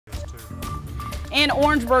In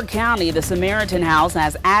Orangeburg County, the Samaritan House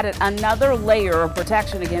has added another layer of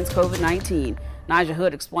protection against COVID-19. Nigel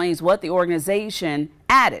Hood explains what the organization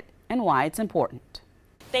added and why it's important.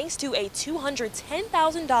 Thanks to a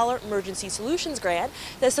 $210,000 emergency solutions grant,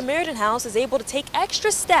 the Samaritan House is able to take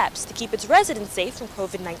extra steps to keep its residents safe from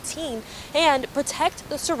COVID-19 and protect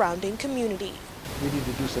the surrounding community. We need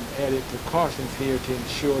to do some added precautions here to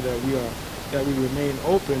ensure that we remain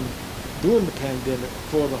open during the pandemic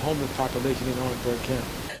for the homeless population in Orangeburg County.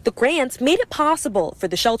 The grants made it possible for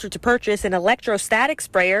the shelter to purchase an electrostatic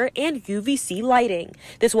sprayer and UVC lighting.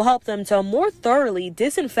 This will help them to more thoroughly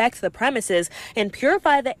disinfect the premises and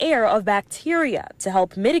purify the air of bacteria to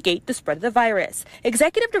help mitigate the spread of the virus.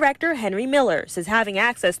 Executive Director Henry Miller says having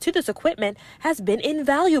access to this equipment has been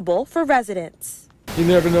invaluable for residents. You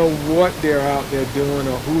never know what they're out there doing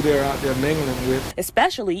or who they're out there mingling with.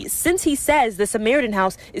 Especially since he says the Samaritan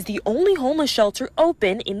House is the only homeless shelter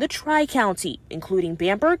open in the Tri-County, including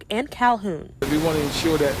Bamberg and Calhoun. We want to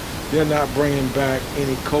ensure that they're not bringing back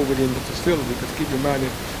any COVID in the facility, because keep in mind,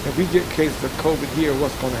 if we get cases of COVID here,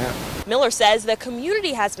 what's going to happen? Miller says the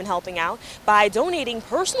community has been helping out by donating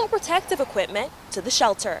personal protective equipment to the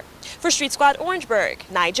shelter. For Street Squad Orangeburg,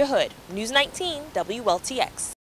 Nigel Hood, News 19 WLTX.